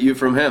separate you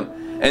from Him.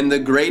 And the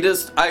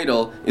greatest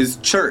idol is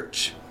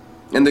church.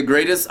 And the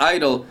greatest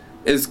idol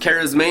is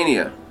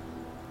charismania.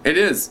 It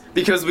is,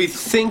 because we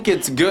think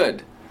it's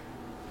good.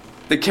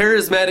 The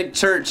charismatic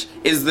church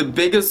is the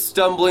biggest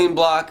stumbling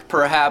block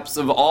perhaps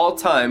of all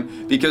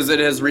time because it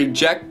has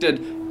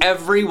rejected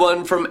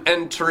everyone from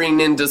entering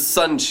into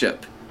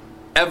sonship,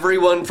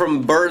 everyone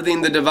from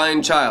birthing the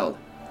divine child.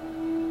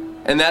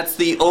 And that's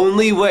the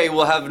only way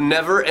we'll have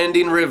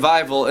never-ending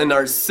revival in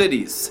our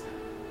cities.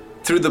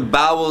 Through the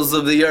bowels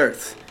of the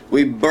earth,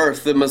 we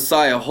birth the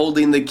Messiah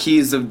holding the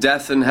keys of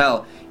death and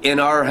hell in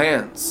our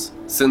hands,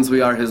 since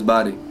we are his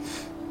body.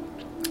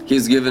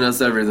 He's given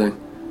us everything.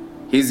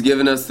 He's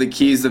given us the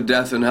keys of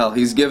death and hell.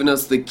 He's given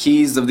us the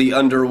keys of the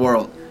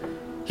underworld.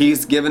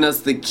 He's given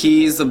us the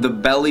keys of the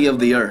belly of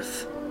the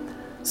earth,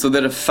 so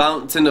that a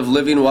fountain of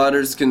living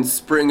waters can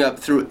spring up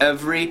through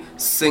every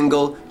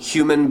single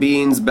human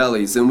being's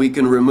bellies, and we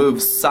can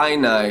remove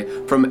Sinai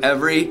from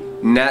every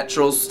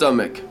natural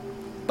stomach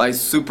by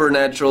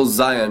supernatural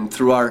Zion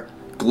through our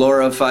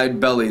glorified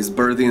bellies,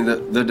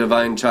 birthing the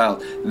divine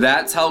child.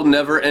 That's how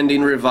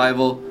never-ending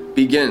revival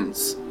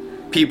begins.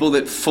 People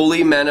that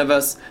fully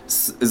manifest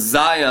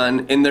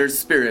Zion in their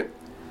spirit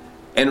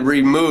and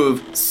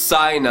remove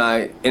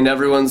Sinai in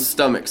everyone's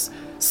stomachs.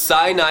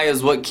 Sinai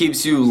is what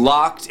keeps you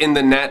locked in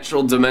the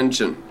natural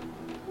dimension.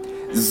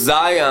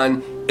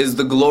 Zion is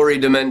the glory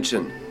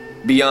dimension,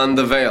 beyond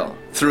the veil,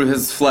 through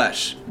his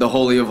flesh, the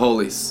Holy of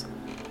Holies.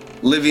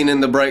 Living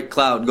in the bright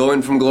cloud,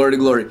 going from glory to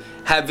glory,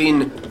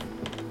 having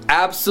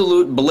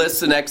absolute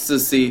bliss and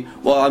ecstasy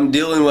while I'm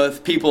dealing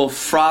with people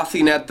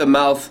frothing at the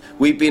mouth,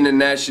 weeping and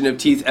gnashing of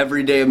teeth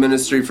every day of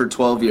ministry for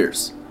 12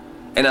 years.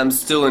 And I'm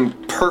still in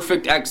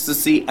perfect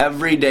ecstasy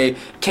every day,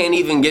 can't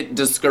even get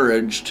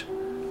discouraged.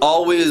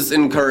 Always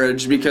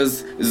encouraged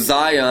because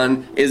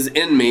Zion is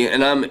in me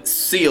and I'm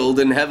sealed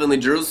in heavenly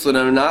Jerusalem.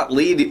 I'm not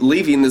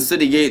leaving the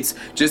city gates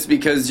just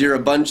because you're a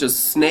bunch of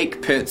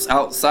snake pits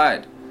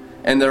outside.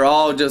 And they're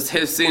all just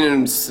hissing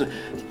and,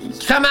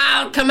 come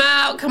out, come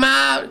out, come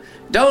out.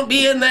 Don't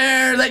be in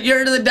there, that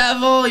you're the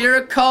devil, you're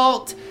a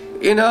cult.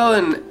 You know,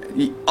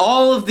 and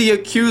all of the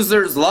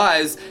accusers'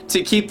 lies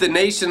to keep the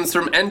nations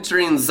from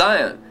entering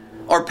Zion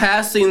or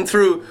passing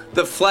through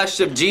the flesh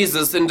of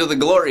Jesus into the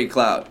glory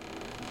cloud.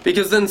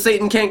 Because then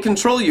Satan can't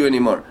control you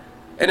anymore.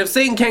 And if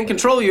Satan can't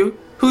control you,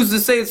 who's to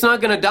say it's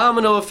not going to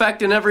domino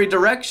effect in every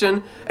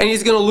direction and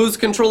he's going to lose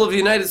control of the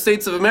United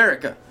States of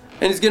America?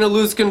 And he's going to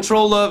lose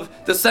control of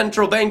the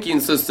central banking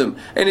system.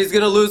 And he's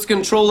going to lose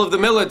control of the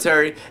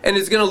military. And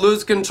he's going to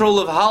lose control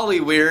of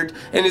Hollywood.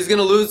 And he's going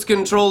to lose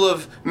control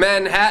of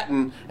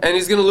Manhattan. And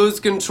he's going to lose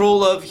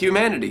control of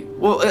humanity.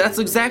 Well, that's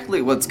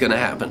exactly what's going to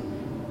happen.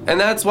 And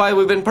that's why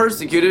we've been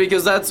persecuted,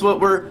 because that's what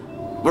we're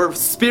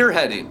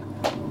spearheading.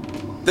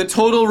 The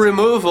total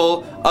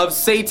removal of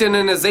Satan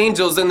and his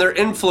angels and their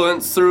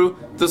influence through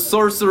the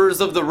sorcerers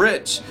of the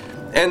rich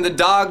and the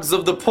dogs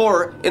of the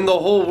poor in the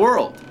whole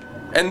world.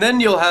 And then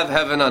you'll have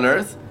heaven on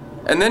earth,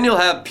 and then you'll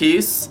have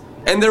peace,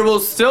 and there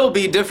will still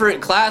be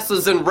different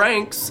classes and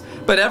ranks,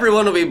 but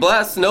everyone will be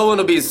blessed, no one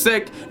will be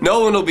sick, no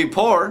one will be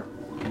poor.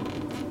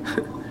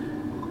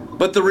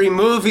 But the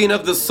removing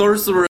of the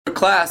sorcerer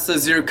class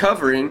as you're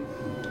covering,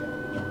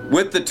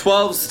 with the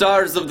 12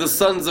 stars of the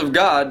sons of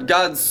God,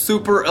 God's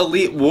super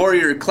elite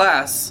warrior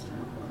class,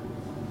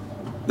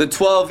 the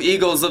 12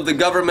 eagles of the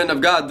government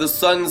of God, the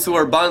sons who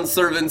are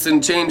bondservants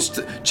in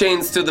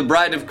chains to the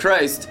bride of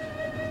Christ,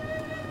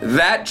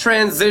 that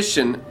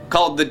transition,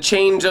 called the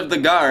change of the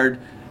guard,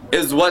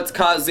 is what's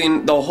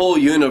causing the whole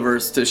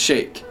universe to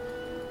shake.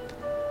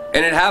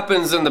 And it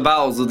happens in the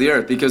bowels of the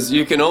earth, because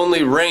you can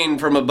only reign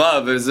from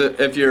above as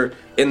if you're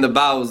in the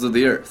bowels of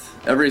the earth.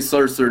 Every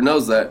sorcerer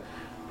knows that.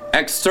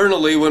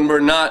 Externally, when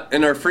we're not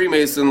in our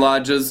Freemason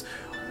lodges,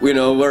 you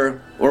know, we're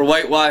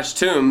whitewashed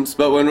tombs,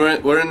 but when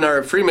we're in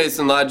our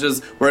Freemason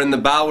lodges, we're in the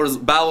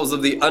bowels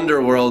of the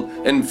underworld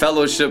in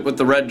fellowship with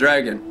the Red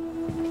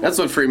Dragon. That's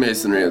what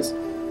Freemasonry is.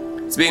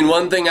 It's being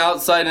one thing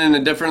outside and a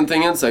different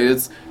thing inside.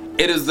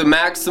 It is the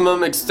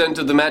maximum extent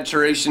of the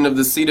maturation of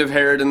the seed of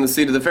Herod and the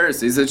seed of the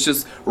Pharisees. It's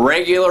just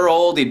regular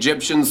old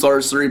Egyptian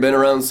sorcery, been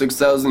around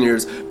 6,000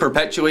 years,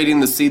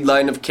 perpetuating the seed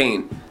line of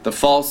Cain, the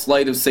false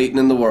light of Satan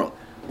in the world.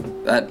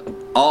 That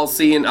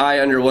all-seeing eye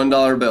on your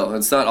 $1 bill.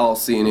 It's not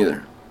all-seeing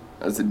either.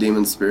 That's a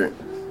demon spirit.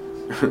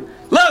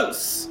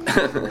 Loose!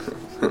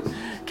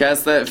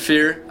 Cast that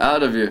fear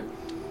out of you.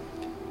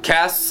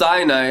 Cast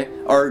Sinai,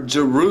 or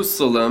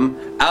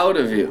Jerusalem, out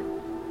of you.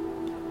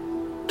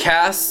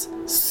 Cast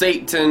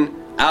Satan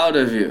out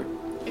of you.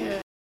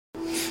 Yeah.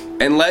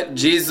 And let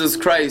Jesus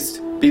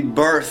Christ be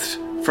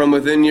birthed from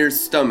within your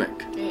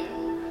stomach. Yeah.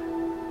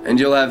 And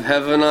you'll have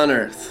heaven on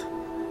earth.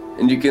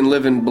 And you can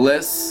live in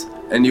bliss,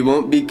 and you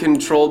won't be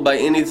controlled by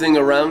anything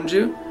around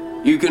you.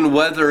 You can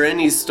weather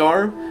any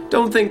storm.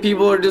 Don't think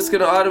people are just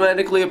going to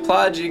automatically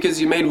applaud you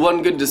because you made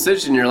one good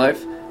decision in your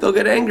life. They'll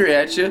get angry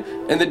at you,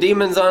 and the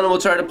demons on them will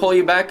try to pull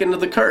you back into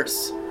the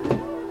curse.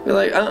 You're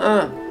like,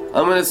 I'm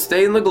going to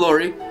stay in the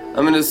glory.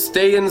 I'm going to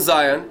stay in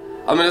Zion.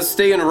 I'm going to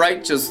stay in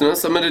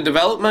righteousness. I'm going to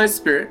develop my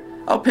spirit.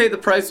 I'll pay the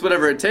price,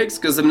 whatever it takes,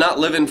 because I'm not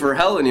living for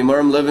hell anymore.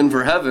 I'm living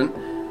for heaven.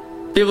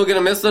 People are going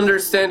to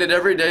misunderstand it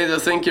every day. They'll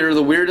think you're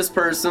the weirdest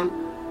person.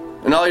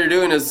 And all you're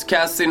doing is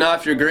casting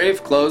off your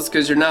grave clothes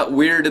because you're not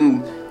weird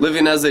and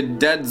living as a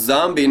dead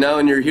zombie now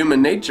in your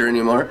human nature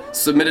anymore.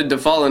 Submitted to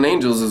fallen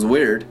angels is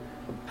weird.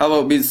 How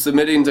about be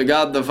submitting to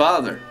God the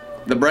Father,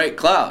 the bright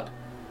cloud?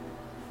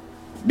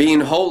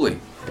 Being holy.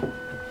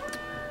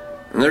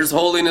 And there's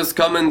holiness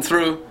coming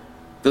through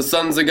the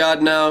sons of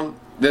God now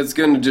that's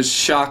going to just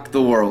shock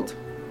the world.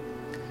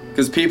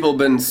 Because people have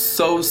been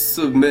so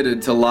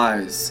submitted to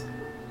lies.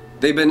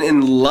 They've been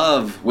in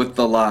love with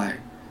the lie.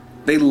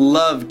 They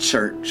love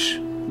church.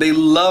 They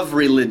love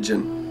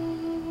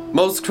religion.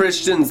 Most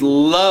Christians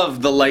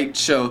love the light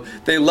show.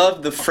 They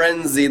love the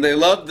frenzy. They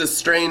love the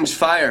strange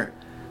fire.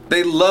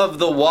 They love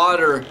the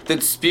water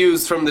that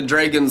spews from the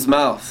dragon's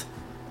mouth.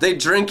 They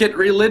drink it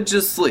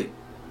religiously.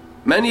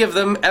 Many of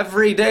them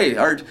every day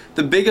are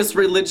the biggest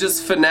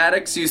religious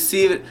fanatics. You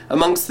see it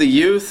amongst the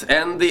youth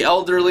and the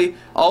elderly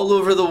all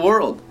over the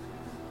world.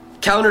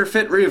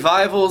 Counterfeit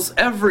revivals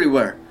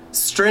everywhere.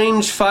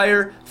 Strange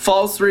fire,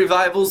 false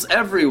revivals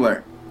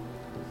everywhere.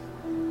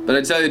 But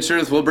I tell you the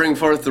truth, we'll bring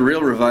forth the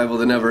real revival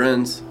that never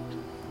ends.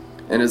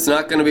 And it's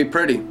not going to be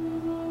pretty.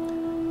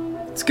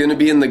 It's going to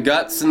be in the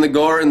guts and the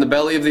gore and the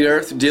belly of the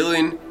earth,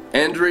 dealing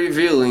and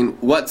revealing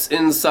what's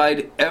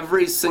inside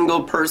every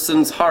single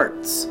person's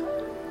hearts.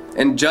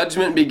 And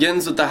judgment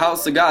begins with the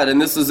house of God.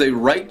 And this is a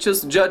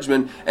righteous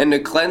judgment and a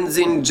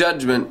cleansing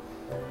judgment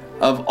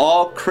of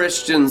all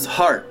Christians'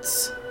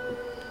 hearts.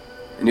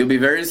 And you'll be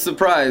very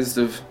surprised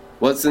of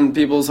what's in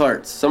people's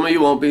hearts. Some of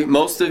you won't be.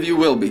 Most of you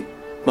will be.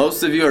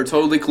 Most of you are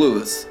totally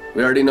clueless.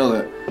 We already know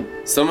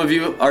that. Some of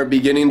you are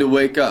beginning to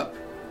wake up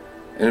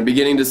and are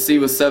beginning to see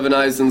with 7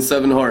 eyes and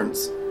 7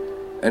 horns.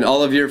 And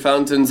all of your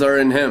fountains are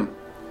in Him.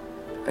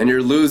 And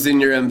you're losing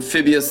your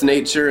amphibious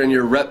nature and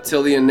your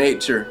reptilian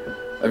nature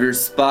of your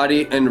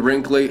spotty and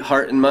wrinkly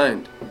heart and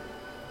mind.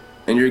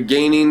 And you're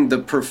gaining the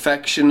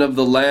perfection of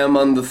the Lamb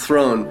on the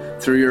throne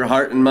through your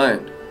heart and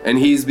mind. And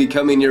He's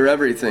becoming your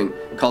everything,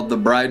 called the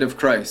bride of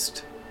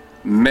Christ.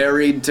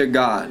 Married to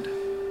God.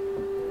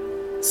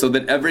 So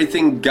that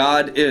everything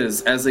God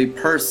is as a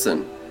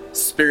person,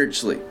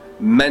 spiritually,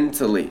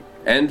 mentally,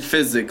 and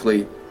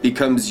physically,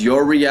 becomes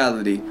your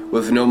reality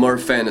with no more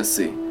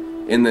fantasy.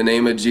 In the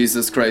name of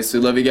Jesus Christ. We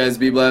love you guys.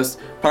 Be blessed.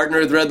 Partner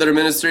with Red Letter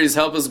Ministries.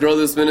 Help us grow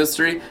this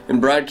ministry and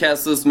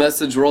broadcast this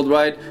message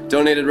worldwide.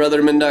 Donate at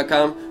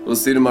redlettermin.com. We'll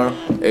see you tomorrow.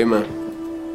 Amen.